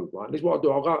the road, right, this is what I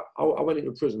do. I went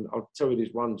into prison. I'll tell you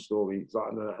this one story. It's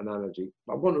like an analogy.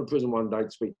 I went to prison one day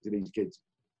to speak to these kids.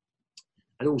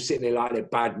 And all sitting there like they're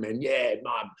bad men. Yeah,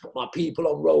 my people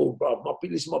on road, bro.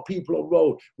 Listen, my people on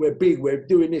road. We're big, we're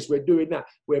doing this, we're doing that.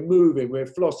 We're moving, we're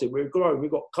flossing, we're growing. We've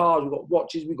got cars, we've got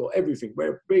watches, we've got everything.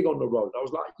 We're big on the road. I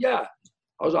was like, yeah.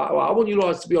 I was like, well, I want you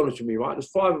guys to be honest with me, right? There's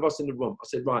 5 of us in the room. I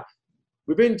said, right,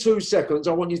 within 2 seconds,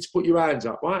 I want you to put your hands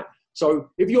up, right?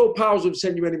 So if your pals have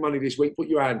sent you any money this week, put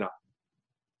your hand up.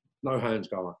 No hands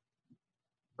go up.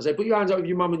 I said, put your hands up if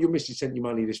your mum and your missus sent you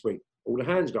money this week. All the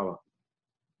hands go up.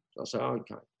 So I said,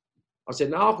 okay. I said,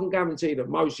 now I can guarantee that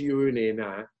most of you are in here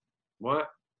now, right,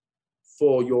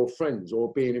 for your friends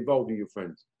or being involved with your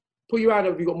friends. Put your hand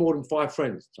up if you've got more than 5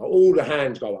 friends. So all the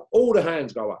hands go up. All the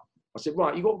hands go up. I said,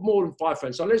 right, you've got more than 5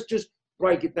 friends. So let's just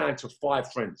break it down to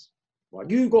 5 friends. Right,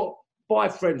 you've got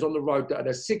 5 friends on the road that are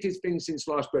the sickest thing since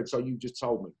sliced bread, so you just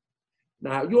told me.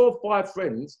 Now, your 5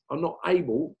 friends are not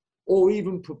able or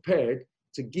even prepared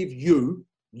to give you,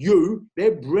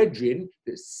 their brethren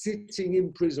that's sitting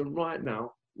in prison right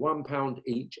now, £1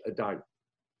 each a day,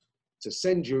 to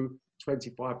send you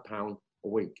 £25 a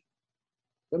week.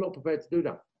 They're not prepared to do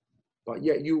that. But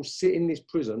yet you'll sit in this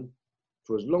prison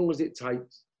for as long as it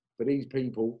takes for these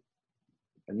people,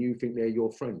 and you think they're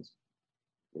your friends.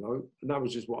 You know, and that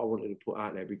was just what I wanted to put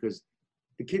out there, because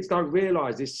the kids don't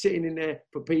realise they're sitting in there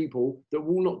for people that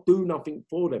will not do nothing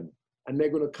for them. And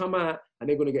they're going to come out and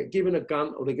they're going to get given a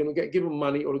gun, or they're going to get given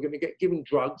money, or they're going to get given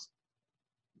drugs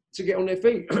to get on their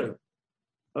feet.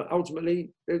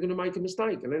 Ultimately, they're going to make a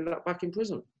mistake and end up back in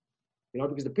prison. You know,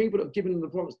 because the people that have given them the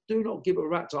promise do not give a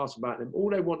rat's ass about them.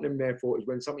 All they want them there for is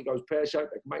when something goes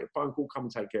pear-shaped, they can make a phone call, come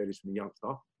and take care of this from the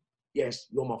youngster. Yes,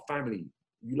 you're my family.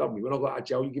 You love me. When I got out of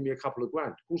jail, you give me a couple of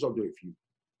grand. Of course I'll do it for you.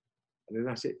 And then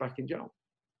that's it, back in jail.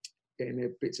 Getting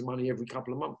their bits of money every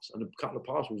couple of months and a couple of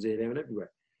parcels here, there and everywhere.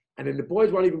 And then the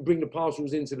boys won't even bring the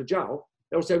parcels into the jail.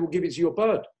 They'll say, well, give it to your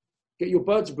bird. Get your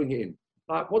bird to bring it in.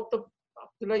 Like, what the fuck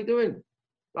are they doing?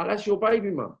 Like, that's your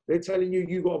baby, mum. They're telling you,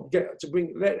 you got to get to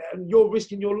bring, and you're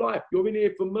risking your life. You're in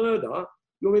here for murder.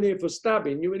 You're in here for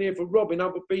stabbing. You're in here for robbing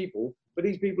other people. But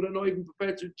these people are not even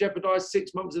prepared to jeopardize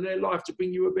 6 months of their life to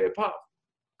bring you a bit of puff.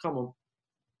 Come on.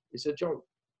 It's a joke.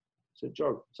 It's a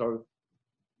joke. So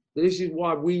this is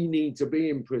why we need to be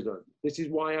in prison. This is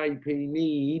why AP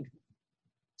need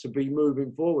to be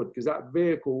moving forward, because that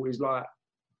vehicle is like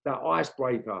that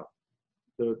icebreaker,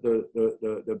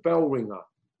 the bell ringer,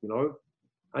 you know.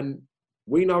 And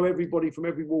we know everybody from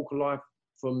every walk of life,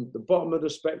 from the bottom of the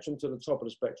spectrum to the top of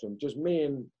the spectrum. Just me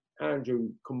and Andrew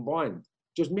combined,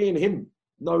 just me and him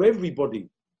know everybody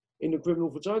in the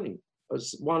criminal fraternity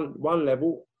as one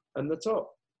level and the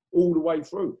top, all the way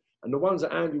through. And the ones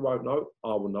that Andy won't know, I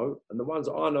will know. And the ones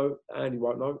that I know, Andy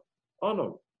won't know, I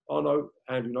know. I know,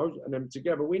 Andrew knows. And then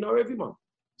together we know everyone.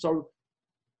 So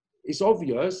it's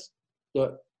obvious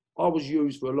that I was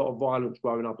used for a lot of violence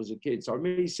growing up as a kid. So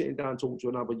me sitting down talking to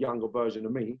another younger version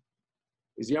of me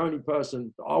is the only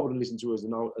person that I would have listened to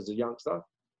as a youngster.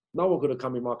 No one could have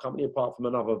come in my company apart from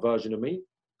another version of me,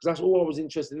 because that's all I was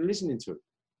interested in listening to,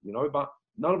 you know. But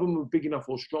none of them were big enough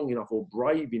or strong enough or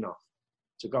brave enough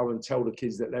to go and tell the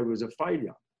kids that there was a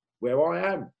failure. Where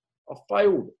I am, I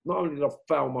failed. Not only did I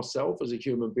fail myself as a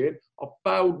human being, I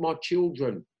failed my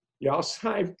children. Yeah, I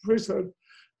sat in prison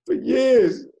for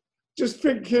years, just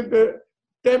thinking that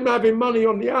them having money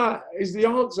on the app is the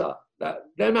answer. That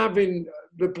them having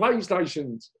the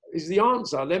PlayStations is the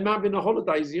answer. Them having a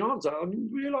holiday is the answer. I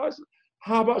didn't realise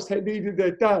how much they needed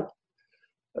their dad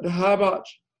and how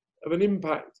much of an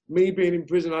impact me being in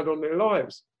prison had on their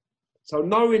lives. So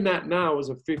knowing that now as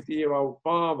a 50-year-old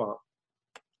father,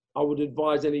 I would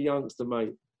advise any youngster,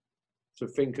 mate, to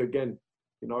think again,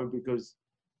 you know, because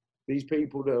these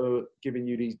people that are giving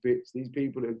you these bits, these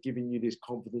people that are giving you this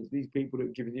confidence, these people that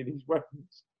are giving you these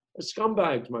weapons, are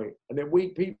scumbags, mate. And they're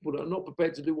weak people that are not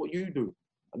prepared to do what you do.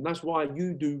 And that's why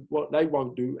you do what they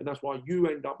won't do. And that's why you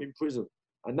end up in prison.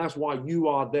 And that's why you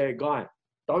are their guy.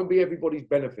 Don't be everybody's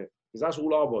benefit, because that's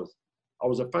all I was. I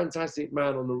was a fantastic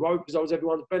man on the road because I was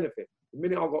everyone's benefit. The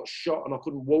minute I got shot and I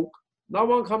couldn't walk, no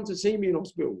one come to see me in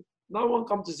hospital. No one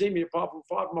come to see me apart from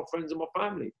 5 of my friends and my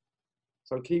family.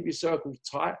 So keep your circles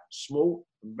tight, small,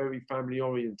 and very family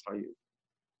orientated.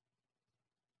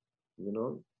 You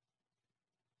know?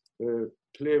 They're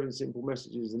clear and simple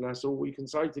messages, and that's all we can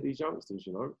say to these youngsters,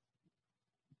 you know?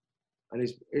 And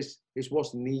it's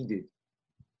what's needed,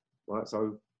 right?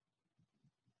 So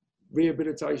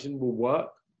rehabilitation will work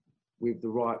with the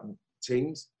right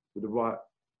teams, with the right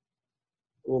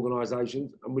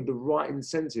organisations, and with the right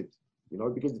incentives, you know,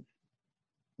 because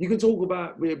you can talk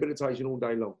about rehabilitation all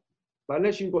day long, but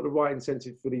unless you've got the right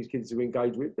incentive for these kids to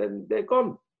engage with, then they're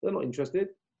gone. They're not interested.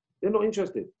 They're not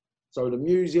interested. So the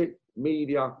music,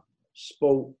 media,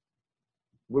 sport,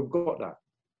 we've got that.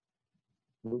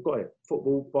 We've got it.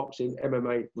 Football, boxing,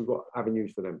 MMA, we've got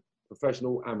avenues for them.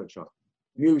 Professional, amateur.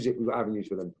 Music, we've got avenues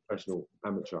for them. Professional,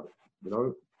 amateur, you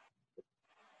know.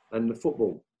 And the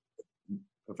football,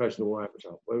 professional or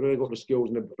amateur. Where they've got the skills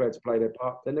and they're prepared to play their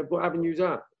part, then they've got avenues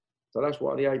out. So that's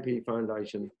why the AP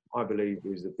Foundation, I believe,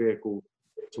 is the vehicle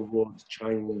towards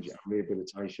change and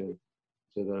rehabilitation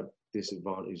to the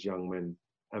disadvantaged young men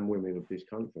and women of this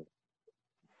country.